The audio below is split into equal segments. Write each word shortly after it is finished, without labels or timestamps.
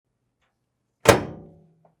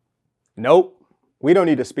Nope. We don't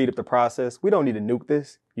need to speed up the process. We don't need to nuke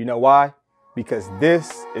this. You know why? Because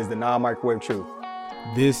this is the non-microwave truth.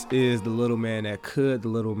 This is the little man that could, the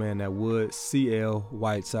little man that would, CL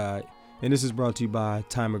Whiteside. And this is brought to you by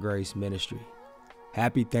Time of Grace Ministry.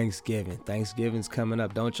 Happy Thanksgiving. Thanksgiving's coming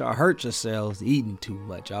up. Don't y'all hurt yourselves eating too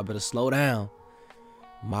much. Y'all better slow down.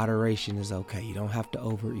 Moderation is okay. You don't have to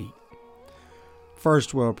overeat.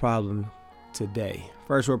 First world problem today.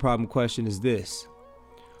 First world problem question is this.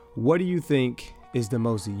 What do you think is the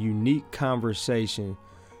most unique conversation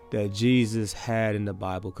that Jesus had in the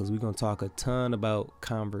Bible? Because we're going to talk a ton about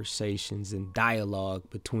conversations and dialogue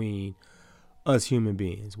between us human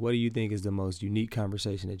beings. What do you think is the most unique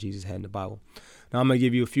conversation that Jesus had in the Bible? Now, I'm going to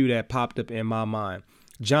give you a few that popped up in my mind.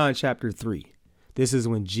 John chapter 3. This is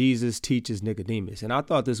when Jesus teaches Nicodemus. And I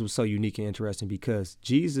thought this was so unique and interesting because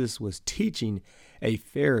Jesus was teaching a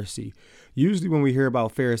Pharisee. Usually when we hear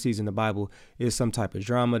about Pharisees in the Bible, it's some type of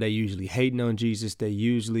drama. They usually hating on Jesus. They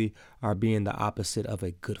usually are being the opposite of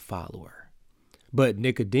a good follower. But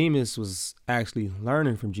Nicodemus was actually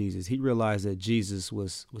learning from Jesus. He realized that Jesus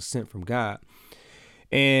was sent from God.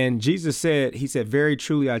 And Jesus said, he said, very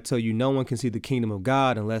truly, I tell you, no one can see the kingdom of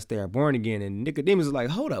God unless they are born again. And Nicodemus is like,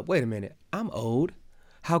 hold up, wait a minute. I'm old.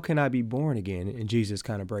 How can I be born again? And Jesus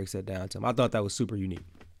kind of breaks that down to him. I thought that was super unique.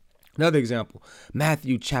 Another example,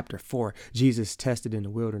 Matthew chapter 4, Jesus tested in the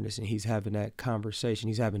wilderness and he's having that conversation.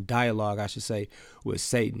 He's having dialogue, I should say, with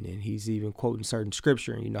Satan. And he's even quoting certain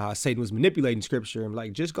scripture. And you know how Satan was manipulating scripture and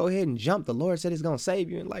like, just go ahead and jump. The Lord said he's going to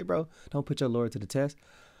save you. And like, bro, don't put your Lord to the test.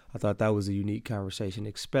 I thought that was a unique conversation,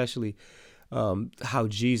 especially how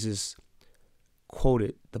Jesus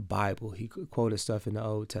quoted the Bible. He quoted stuff in the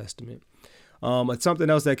Old Testament. Something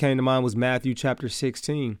else that came to mind was Matthew chapter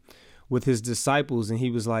 16 with his disciples. And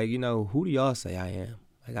he was like, you know, who do y'all say I am?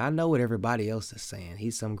 Like, I know what everybody else is saying.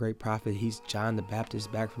 He's some great prophet. He's John the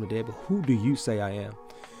Baptist back from the dead. But who do you say I am?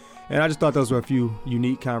 And I just thought those were a few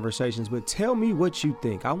unique conversations. But tell me what you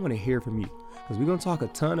think. I want to hear from you. Because we're going to talk a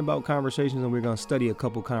ton about conversations and we're going to study a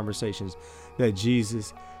couple conversations that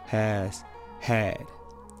Jesus has had.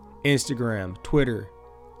 Instagram, Twitter.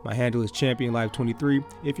 My handle is ChampionLife23.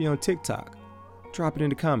 If you're on TikTok, drop it in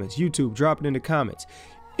the comments. YouTube, drop it in the comments.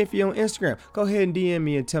 If you're on Instagram, go ahead and DM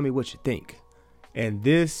me and tell me what you think. And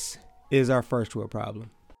this is our first world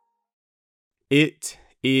problem. It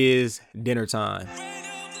is dinner time.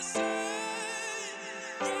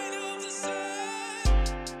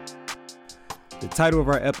 The title of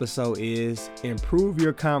our episode is Improve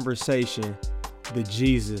Your Conversation the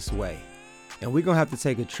Jesus Way. And we're going to have to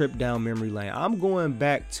take a trip down memory lane. I'm going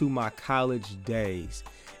back to my college days.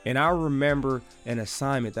 And I remember an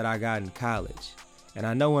assignment that I got in college. And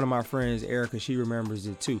I know one of my friends, Erica, she remembers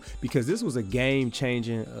it too. Because this was a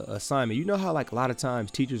game-changing assignment. You know how like a lot of times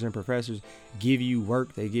teachers and professors give you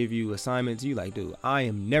work. They give you assignments. You like, dude, I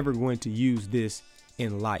am never going to use this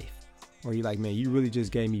in life. Or you like, man, you really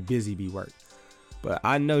just gave me busy bee work. But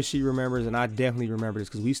I know she remembers, and I definitely remember this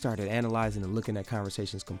because we started analyzing and looking at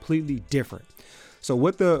conversations completely different. So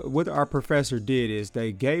what our professor did is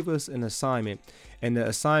they gave us an assignment, and the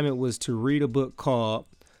assignment was to read a book called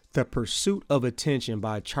The Pursuit of Attention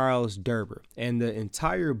by Charles Derber. And the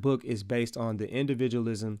entire book is based on the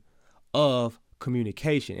individualism of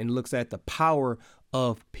communication and looks at the power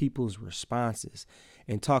of people's responses.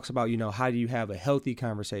 And talks about, you know, how do you have a healthy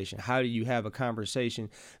conversation? How do you have a conversation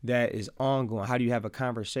that is ongoing? How do you have a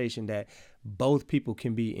conversation that both people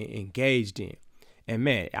can be engaged in? And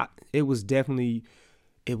man, it was definitely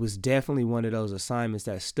one of those assignments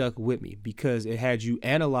that stuck with me because it had you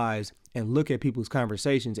analyze and look at people's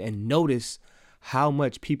conversations and notice how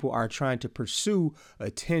much people are trying to pursue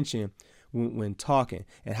attention when talking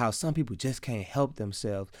and how some people just can't help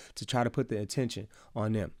themselves to try to put the attention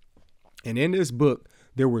on them. And in this book,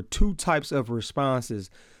 there were two types of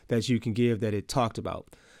responses that you can give that it talked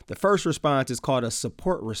about. The first response is called a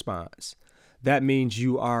support response. That means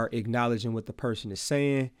you are acknowledging what the person is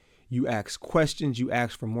saying. You ask questions. You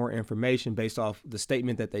ask for more information based off the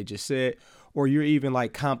statement that they just said, or you're even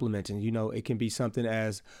like complimenting. You know, it can be something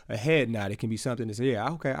as a head nod. It can be something to say, yeah,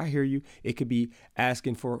 okay, I hear you. It could be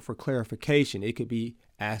asking for clarification. It could be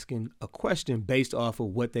asking a question based off of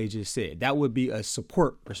what they just said. That would be a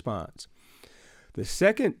support response. The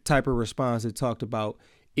second type of response it talked about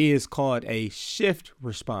is called a shift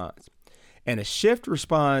response. And a shift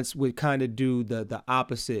response would kind of do the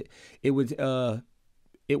opposite. It would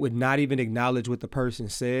not even acknowledge what the person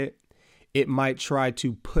said. it might try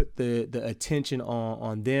to put the attention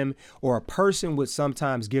on them, or a person would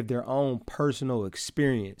sometimes give their own personal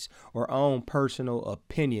experience or own personal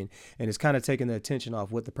opinion, and it's kind of taking the attention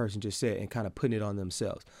off what the person just said and kind of putting it on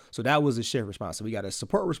themselves. So that was a shift response. So we got a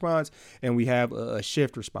support response and we have a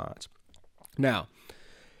shift response. Now,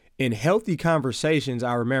 in healthy conversations,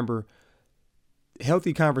 I remember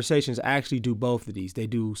healthy conversations actually do both of these. They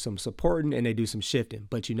do some supporting and they do some shifting.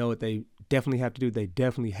 But you know what they definitely have to do? They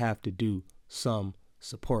definitely have to do some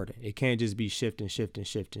supporting. It can't just be shifting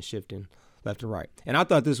left and right. And I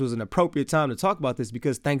thought this was an appropriate time to talk about this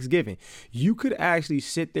because Thanksgiving, you could actually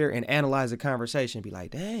sit there and analyze a conversation and be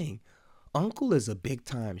like, dang, uncle is a big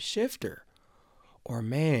time shifter. Or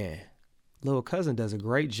man, little cousin does a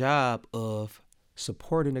great job of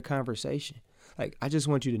supporting the conversation. Like, I just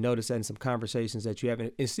want you to notice that in some conversations that you have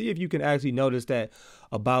and see if you can actually notice that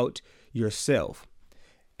about yourself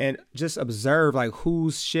and just observe like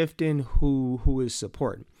who's shifting, who is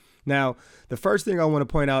supporting. Now, the first thing I want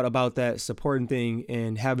to point out about that supporting thing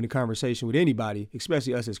and having a conversation with anybody,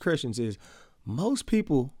 especially us as Christians, is most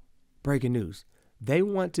people, breaking news, they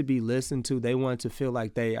want to be listened to. They want to feel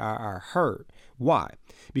like they are heard. Why?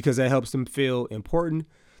 Because that helps them feel important.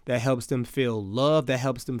 That helps them feel loved. That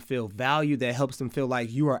helps them feel valued. That helps them feel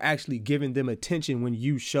like you are actually giving them attention when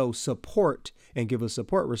you show support and give a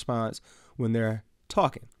support response when they're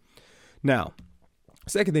talking. Now,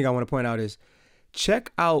 second thing I want to point out is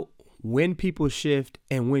check out when people shift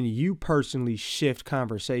and when you personally shift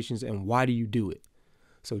conversations and why do you do it?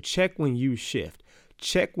 So check when you shift.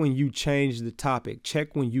 Check when you change the topic.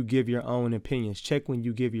 Check when you give your own opinions. Check when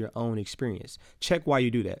you give your own experience. Check why you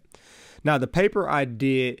do that. Now, the paper I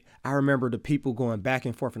did, I remember the people going back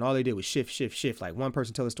and forth and all they did was shift. Like one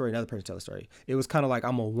person tell a story, another person tell a story. It was kind of like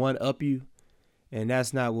I'm going to one up you. And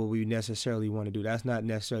that's not what we necessarily want to do. That's not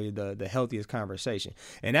necessarily the healthiest conversation.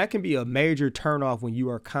 And that can be a major turnoff when you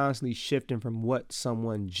are constantly shifting from what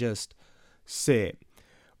someone just said.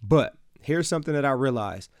 But here's something that I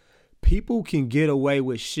realized. People can get away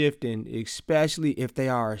with shifting, especially if they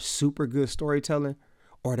are a super good storyteller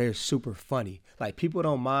or they're super funny. Like people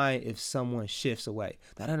don't mind if someone shifts away.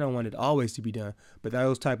 That I don't want it always to be done, but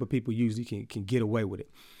those type of people usually can get away with it.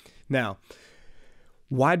 Now,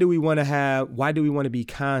 why do we want to be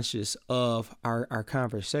conscious of our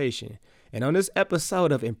conversation? And on this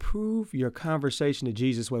episode of Improve Your Conversation to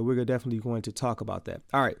Jesus Way, we're definitely going to talk about that.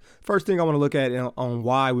 All right. First thing I want to look at on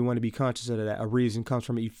why we want to be conscious of that, a reason comes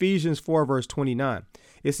from Ephesians 4, verse 29.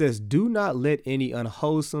 It says, do not let any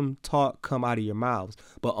unwholesome talk come out of your mouths,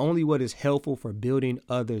 but only what is helpful for building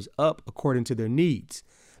others up according to their needs,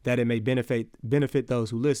 that it may benefit those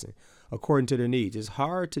who listen according to their needs. It's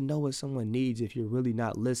hard to know what someone needs if you're really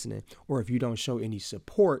not listening or if you don't show any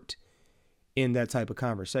support in that type of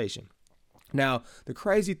conversation. Now, the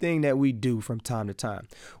crazy thing that we do from time to time,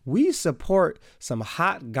 we support some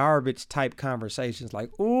hot garbage type conversations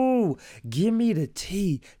like, ooh, give me the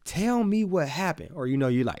tea. Tell me what happened. Or,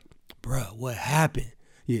 you're like, bruh, what happened?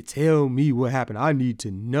 Yeah, tell me what happened. I need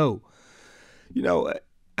to know.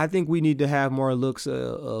 I think we need to have more looks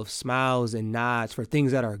of smiles and nods for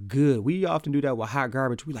things that are good. We often do that with hot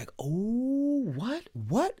garbage. We like, oh,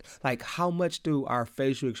 what? Like, how much do our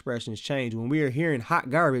facial expressions change when we are hearing hot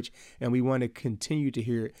garbage and we want to continue to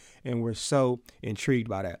hear it and we're so intrigued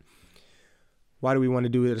by that? Why do we want to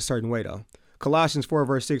do it a certain way, though? Colossians 4,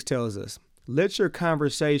 verse 6 tells us, let your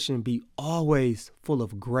conversation be always full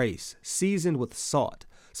of grace, seasoned with salt,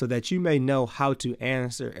 so that you may know how to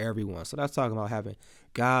answer everyone. So that's talking about having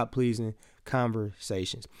God-pleasing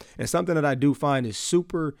conversations. And something that I do find is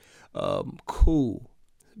super cool,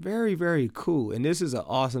 very, very cool, and this is an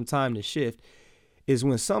awesome time to shift, is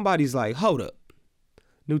when somebody's like, hold up,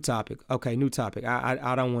 new topic. Okay, new topic.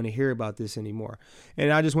 I don't want to hear about this anymore.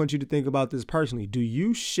 And I just want you to think about this personally. Do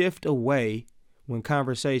you shift away when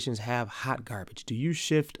conversations have hot garbage? Do you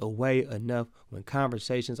shift away enough when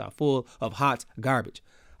conversations are full of hot garbage?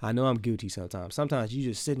 I know I'm guilty sometimes. Sometimes you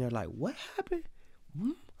just sitting there like, what happened?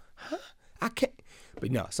 Huh? I can't.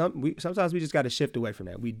 But no, sometimes we just got to shift away from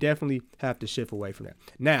that. We definitely have to shift away from that.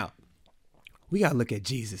 Now, we got to look at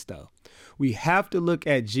Jesus, though. We have to look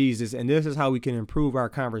at Jesus, and this is how we can improve our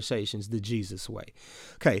conversations the Jesus way.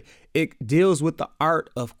 Okay, it deals with the art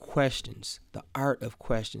of questions. The art of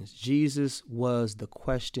questions. Jesus was the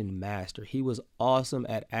question master. He was awesome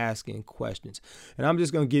at asking questions. And I'm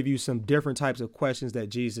just going to give you some different types of questions that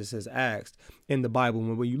Jesus has asked in the Bible.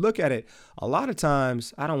 When you look at it, a lot of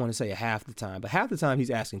times, I don't want to say half the time, but half the time he's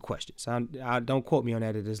asking questions. I don't quote me on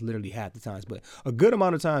that. It is literally half the times, but a good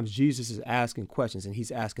amount of times Jesus is asking questions, and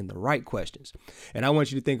he's asking the right right questions. And I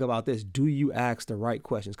want you to think about this. Do you ask the right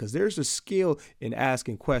questions? Because there's a skill in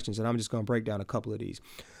asking questions. And I'm just going to break down a couple of these.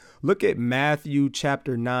 Look at Matthew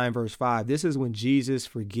chapter 9, verse 5. This is when Jesus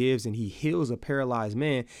forgives and he heals a paralyzed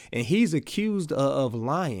man. And he's accused of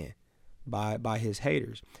lying by his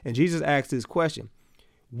haters. And Jesus asks this question: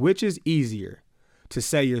 which is easier, to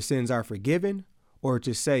say your sins are forgiven, or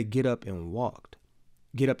to say get up and walk?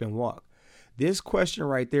 Get up and walk. This question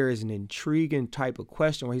right there is an intriguing type of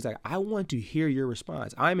question where he's like, I want to hear your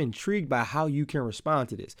response. I'm intrigued by how you can respond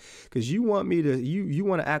to this, because you want me to, you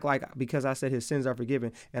want to act like because I said his sins are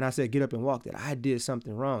forgiven and I said get up and walk that I did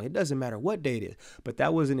something wrong. It doesn't matter what day it is, but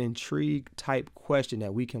that was an intrigue type question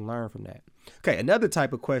that we can learn from that. Okay, another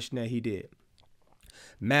type of question that he did.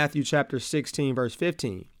 Matthew chapter 16, verse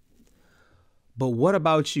 15. But what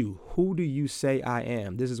about you? Who do you say I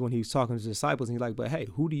am? This is when he's talking to the disciples and he's like, but hey,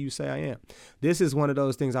 who do you say I am? This is one of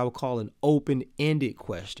those things I would call an open-ended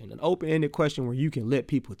question, an open-ended question where you can let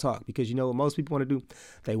people talk, because you know what most people want to do?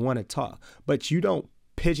 They want to talk, but you don't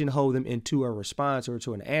pigeonhole them into a response or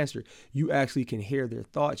to an answer. You actually can hear their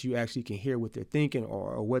thoughts. You actually can hear what they're thinking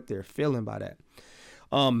or what they're feeling by that.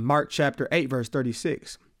 Mark chapter 8, verse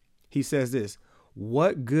 36. He says this: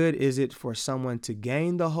 what good is it for someone to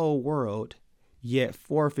gain the whole world yet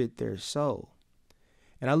forfeit their soul?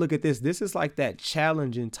 And I look at this is like that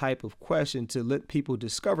challenging type of question to let people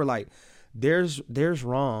discover, like, there's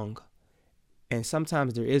wrong, and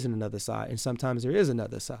sometimes there isn't another side, and sometimes there is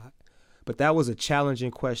another side. But that was a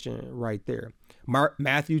challenging question right there.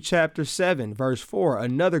 Matthew chapter 7, verse 4,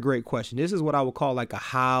 another great question. This is what I would call like a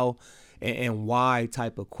how and why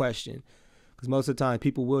type of question, because most of the time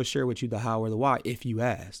people will share with you the how or the why if you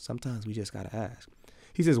ask. Sometimes we just got to ask.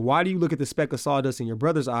 He says, why do you look at the speck of sawdust in your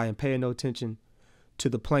brother's eye and pay no attention to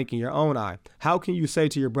the plank in your own eye? How can you say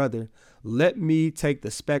to your brother, let me take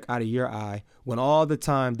the speck out of your eye, when all the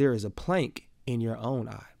time there is a plank in your own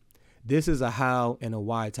eye? This is a how and a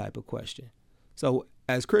why type of question. So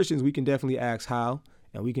as Christians, we can definitely ask how,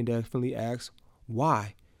 and we can definitely ask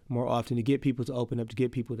why more often to get people to open up, to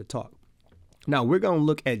get people to talk. Now we're going to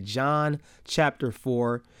look at John chapter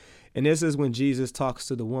 4. And this is when Jesus talks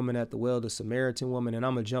to the woman at the well, the Samaritan woman. And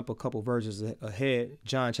I'm going to jump a couple verses ahead,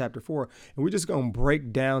 John chapter 4. And we're just going to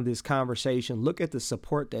break down this conversation, look at the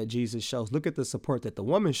support that Jesus shows, look at the support that the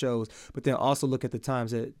woman shows, but then also look at the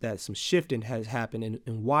times that some shifting has happened,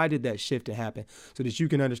 and why did that shifting happen, so that you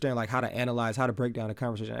can understand like how to analyze, how to break down the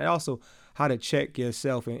conversation, and also how to check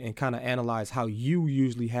yourself and kind of analyze how you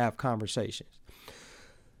usually have conversations.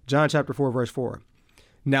 John chapter 4, verse 4.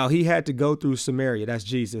 Now he had to go through Samaria. That's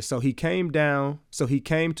Jesus. So he came to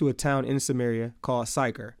a town in Samaria called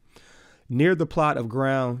Sychar, near the plot of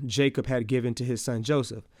ground Jacob had given to his son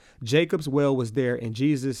Joseph. Jacob's well was there, and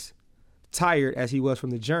Jesus, tired as he was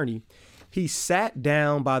from the journey, he sat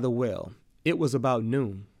down by the well. It was about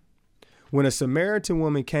noon. When a Samaritan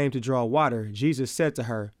woman came to draw water, Jesus said to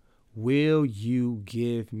her, will you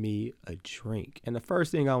give me a drink? And the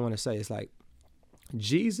first thing I want to say is, like,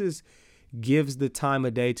 Jesus gives the time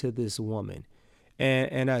of day to this woman.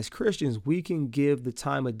 And as Christians, we can give the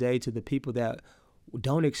time of day to the people that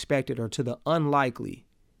don't expect it, or to the unlikely,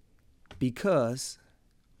 because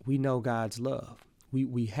we know God's love.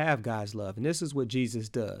 We have God's love. And this is what Jesus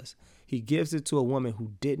does. He gives it to a woman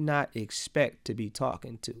who did not expect to be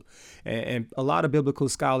talking to. And a lot of biblical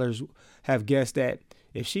scholars have guessed that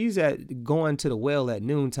if she's going to the well at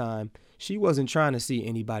noontime, she wasn't trying to see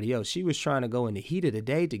anybody else. She was trying to go in the heat of the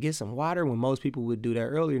day to get some water, when most people would do that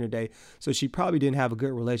earlier in the day. So she probably didn't have a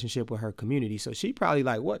good relationship with her community. So she probably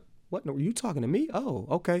like, what were you talking to me? Oh,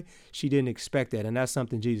 okay. She didn't expect that. And that's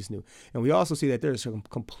something Jesus knew. And we also see that there's some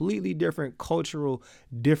completely different cultural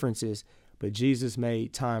differences, but Jesus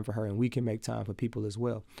made time for her, and we can make time for people as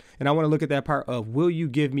well. And I want to look at that part of, will you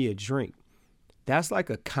give me a drink? That's like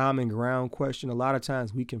a common ground question. A lot of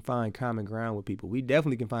times we can find common ground with people. We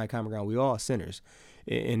definitely can find common ground. We all sinners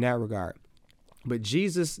in that regard. But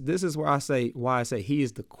Jesus, this is why I say he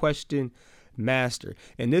is the question master.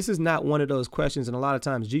 And this is not one of those questions. And a lot of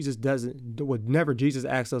times Jesus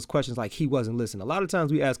asks those questions like he wasn't listening. A lot of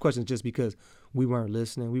times we ask questions just because we weren't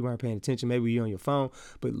listening. We weren't paying attention. Maybe you're on your phone,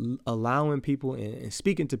 but allowing people and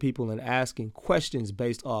speaking to people and asking questions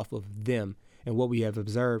based off of them and what we have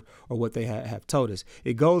observed or what they have told us.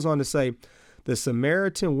 It goes on to say, the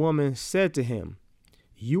Samaritan woman said to him,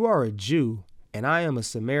 you are a Jew and I am a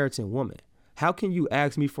Samaritan woman. How can you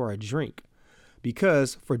ask me for a drink?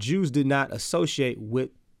 Because for Jews did not associate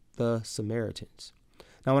with the Samaritans.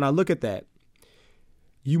 Now, when I look at that,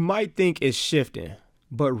 you might think it's shifting,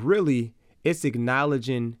 but really it's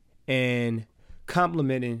acknowledging and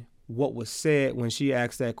complimenting what was said when she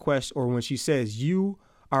asked that question, or when she says, you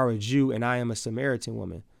are a Jew and I am a Samaritan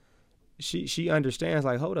woman. She understands,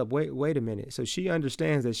 like, hold up, wait a minute. So she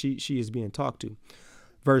understands that she is being talked to.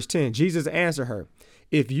 Verse 10, Jesus answered her,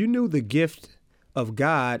 if you knew the gift of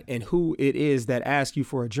God and who it is that asks you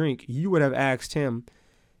for a drink, you would have asked him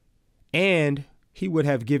and he would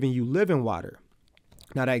have given you living water.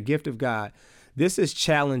 Now that gift of God, this is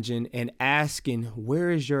challenging and asking,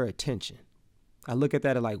 where is your attention? I look at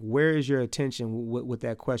that like, where is your attention with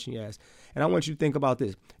that question you ask? And I want you to think about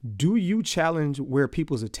this. Do you challenge where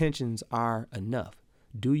people's attentions are enough?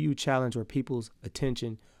 Do you challenge where people's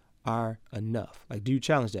attention are enough? Like, do you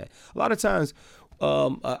challenge that? A lot of times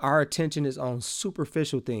our attention is on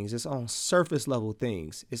superficial things. It's on surface level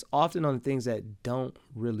things. It's often on things that don't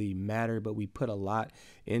really matter, but we put a lot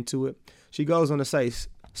into it. She goes on to say,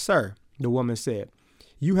 sir, the woman said,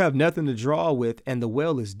 you have nothing to draw with and the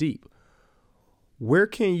well is deep. Where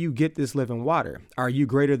can you get this living water? Are you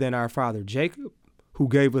greater than our father Jacob, who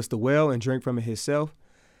gave us the well and drank from it himself,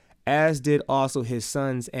 as did also his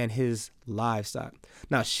sons and his livestock?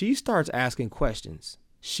 Now she starts asking questions.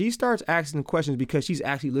 She starts asking questions because she's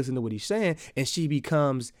actually listening to what he's saying and she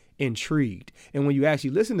becomes intrigued. And when you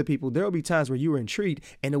actually listen to people, there will be times where you are intrigued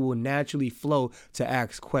and it will naturally flow to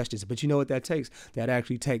ask questions. But you know what that takes? That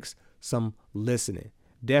actually takes some listening.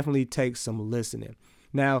 Definitely takes some listening.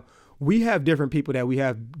 Now, we have different people that we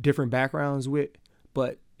have different backgrounds with,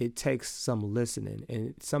 but it takes some listening.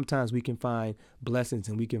 And sometimes we can find blessings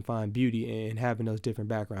and we can find beauty in having those different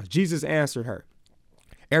backgrounds. Jesus answered her,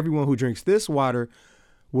 everyone who drinks this water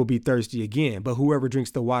will be thirsty again, but whoever drinks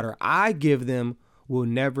the water I give them will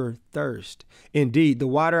never thirst. Indeed, the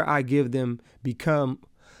water I give them will become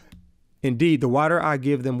in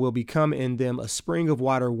them a spring of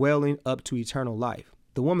water welling up to eternal life.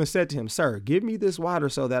 The woman said to him, sir, give me this water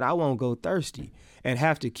so that I won't go thirsty and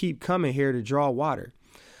have to keep coming here to draw water.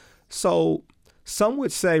 So some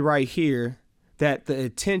would say right here that the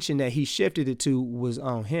attention that he shifted it to was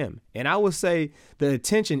on him. And I would say the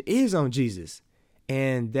attention is on Jesus.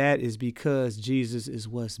 And that is because Jesus is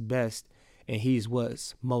what's best and he's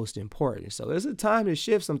what's most important. So there's a time to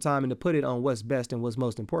shift sometime and to put it on what's best and what's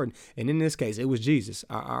most important. And in this case, it was Jesus,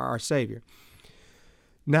 our Savior.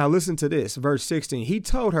 Now listen to this, verse 16. He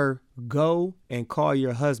told her, go and call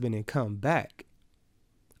your husband and come back.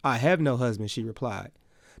 I have no husband, she replied.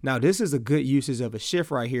 Now this is a good usage of a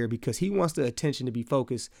shift right here because he wants the attention to be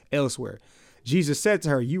focused elsewhere. Jesus said to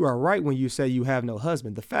her, you are right when you say you have no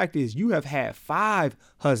husband. The fact is you have had 5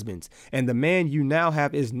 husbands and the man you now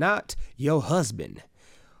have is not your husband.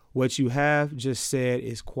 What you have just said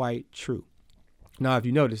is quite true. Now, if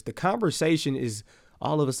you notice, the conversation is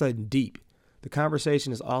all of a sudden deep. The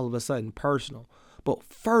conversation is all of a sudden personal. But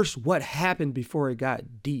first, what happened before it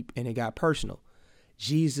got deep and it got personal?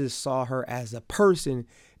 Jesus saw her as a person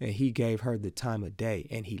and he gave her the time of day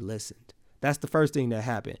and he listened. That's the first thing that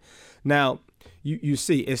happened. Now, you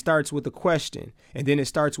see, it starts with a question and then it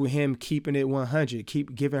starts with him keeping it 100,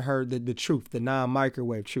 keep giving her the truth, the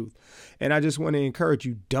non-microwave truth. And I just want to encourage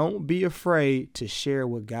you, don't be afraid to share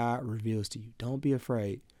what God reveals to you. Don't be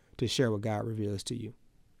afraid to share what God reveals to you.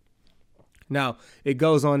 Now, it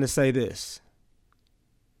goes on to say this.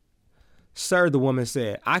 Sir, the woman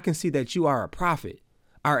said, I can see that you are a prophet.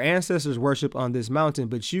 Our ancestors worship on this mountain,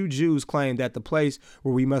 but you Jews claim that the place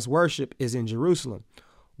where we must worship is in Jerusalem.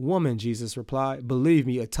 Woman, Jesus replied, believe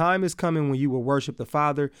me, a time is coming when you will worship the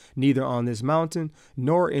Father neither on this mountain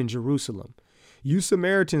nor in Jerusalem. You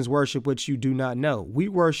Samaritans worship what you do not know. We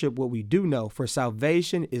worship what we do know, for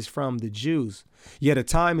salvation is from the Jews. Yet a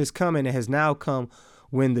time is coming and has now come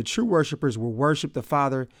when the true worshipers will worship the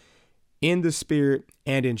Father in the Spirit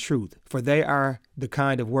and in truth, for they are the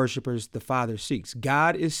kind of worshipers the Father seeks.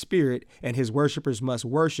 God is spirit, and his worshipers must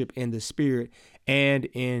worship in the Spirit and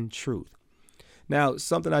in truth. Now,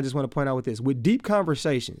 something I just want to point out with this, with deep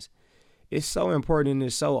conversations, it's so important and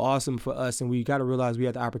it's so awesome for us. And we got to realize we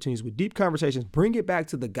have the opportunities with deep conversations, bring it back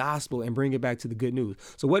to the gospel and bring it back to the good news.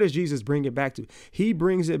 So what does Jesus bring it back to? He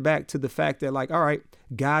brings it back to the fact that, like, all right,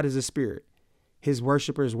 God is a spirit. His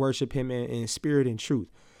worshipers worship him in spirit and truth.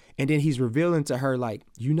 And then he's revealing to her, like,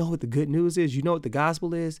 you know what the good news is? You know what the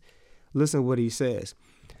gospel is? Listen to what he says.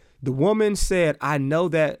 The woman said, I know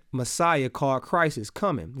that Messiah called Christ is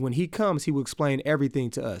coming. When he comes, he will explain everything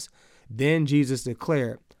to us. Then Jesus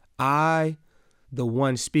declared, I, the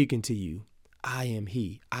one speaking to you, I am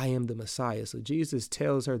he. I am the Messiah. So Jesus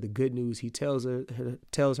tells her the good news. He tells her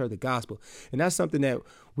the gospel. And that's something that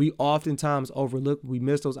we oftentimes overlook. We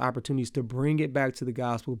miss those opportunities to bring it back to the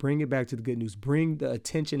gospel, bring it back to the good news, bring the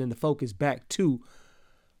attention and the focus back to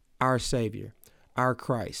our Savior, our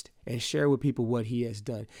Christ and share with people what he has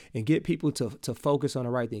done and get people to focus on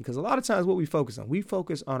the right thing. Because a lot of times what we focus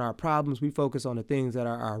on our problems, we focus on the things that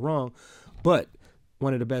are wrong. But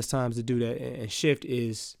one of the best times to do that and shift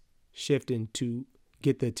is shifting to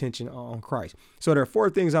get the attention on Christ. So there are 4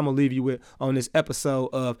 things I'm going to leave you with on this episode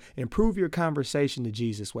of Improve Your Conversation the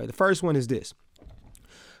Jesus Way. The first one is this.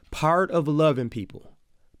 Part of loving people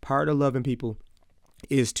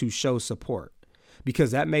is to show support, because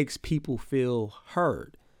that makes people feel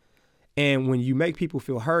heard. And when you make people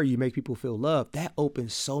feel heard, you make people feel loved. That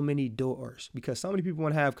opens so many doors, because so many people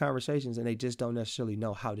want to have conversations and they just don't necessarily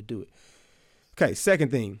know how to do it. Okay, second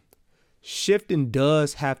thing. Shifting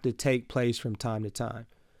does have to take place from time to time,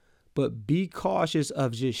 but be cautious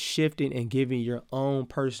of just shifting and giving your own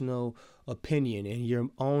personal opinion and your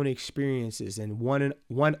own experiences and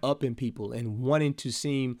one-upping people and wanting to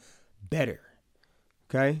seem better.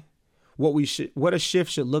 Okay? What a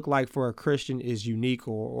shift should look like for a Christian is unique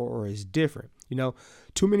or is different. You know,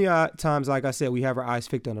 too many times, like I said, we have our eyes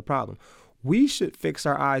fixed on the problem. We should fix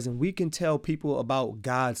our eyes and we can tell people about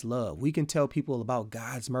God's love. We can tell people about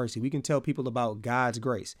God's mercy. We can tell people about God's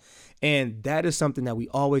grace. And that is something that we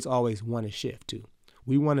always want to shift to.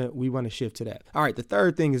 We want to shift to that. All right. The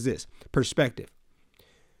third thing is this: perspective.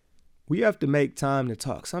 We have to make time to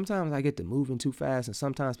talk. Sometimes I get to moving too fast, and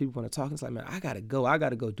sometimes people want to talk. It's like, man, I got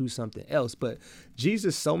to go do something else. But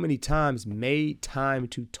Jesus so many times made time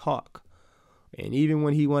to talk. And even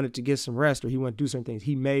when he wanted to get some rest or he wanted to do certain things,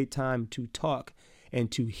 he made time to talk and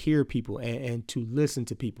to hear people and to listen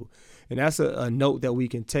to people. And that's a note that we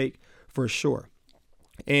can take for sure.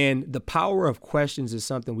 And the power of questions is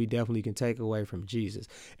something we definitely can take away from Jesus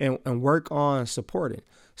and work on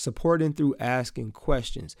supporting through asking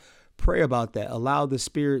questions. Pray about that. Allow the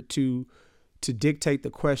Spirit to dictate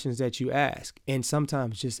the questions that you ask. And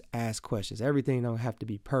sometimes just ask questions. Everything don't have to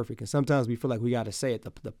be perfect. And sometimes we feel like we got to say it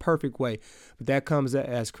the perfect way. But that comes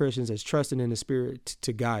as Christians, as trusting in the Spirit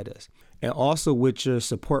to guide us. And also with your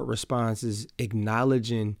support responses,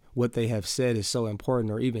 acknowledging what they have said is so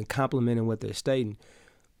important, or even complimenting what they're stating.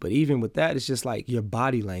 But even with that, it's just like your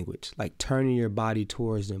body language, like turning your body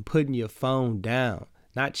towards them, putting your phone down,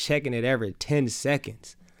 not checking it every 10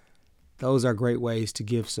 seconds. Those are great ways to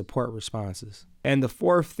give support responses. And the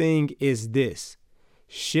fourth thing is this: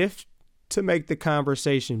 shift to make the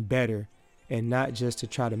conversation better and not just to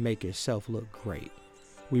try to make yourself look great.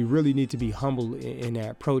 We really need to be humble in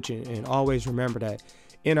that approach and always remember that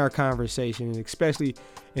in our conversation, and especially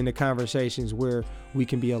in the conversations where we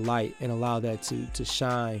can be a light and allow that to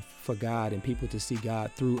shine for God and people to see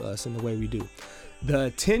God through us in the way we do. The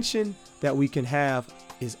attention that we can have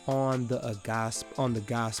is on the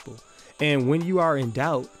gospel. And when you are in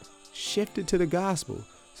doubt, shift it to the gospel.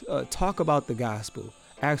 Talk about the gospel.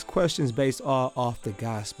 Ask questions based off the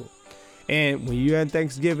gospel. And when you're at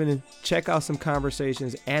Thanksgiving, check out some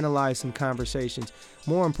conversations, analyze some conversations.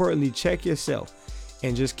 More importantly, check yourself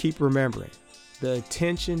and just keep remembering the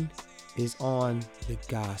attention is on the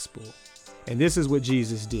gospel. And this is what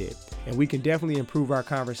Jesus did. And we can definitely improve our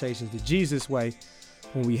conversations the Jesus way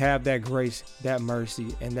when we have that grace, that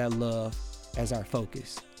mercy, and that love as our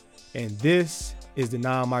focus. And this is the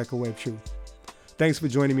non-microwave truth. Thanks for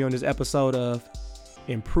joining me on this episode of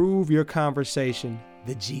Improve Your Conversation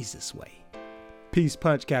the Jesus Way. Peace,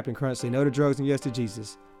 punch, Captain Crunch. Say no to drugs and yes to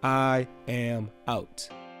Jesus. I am out.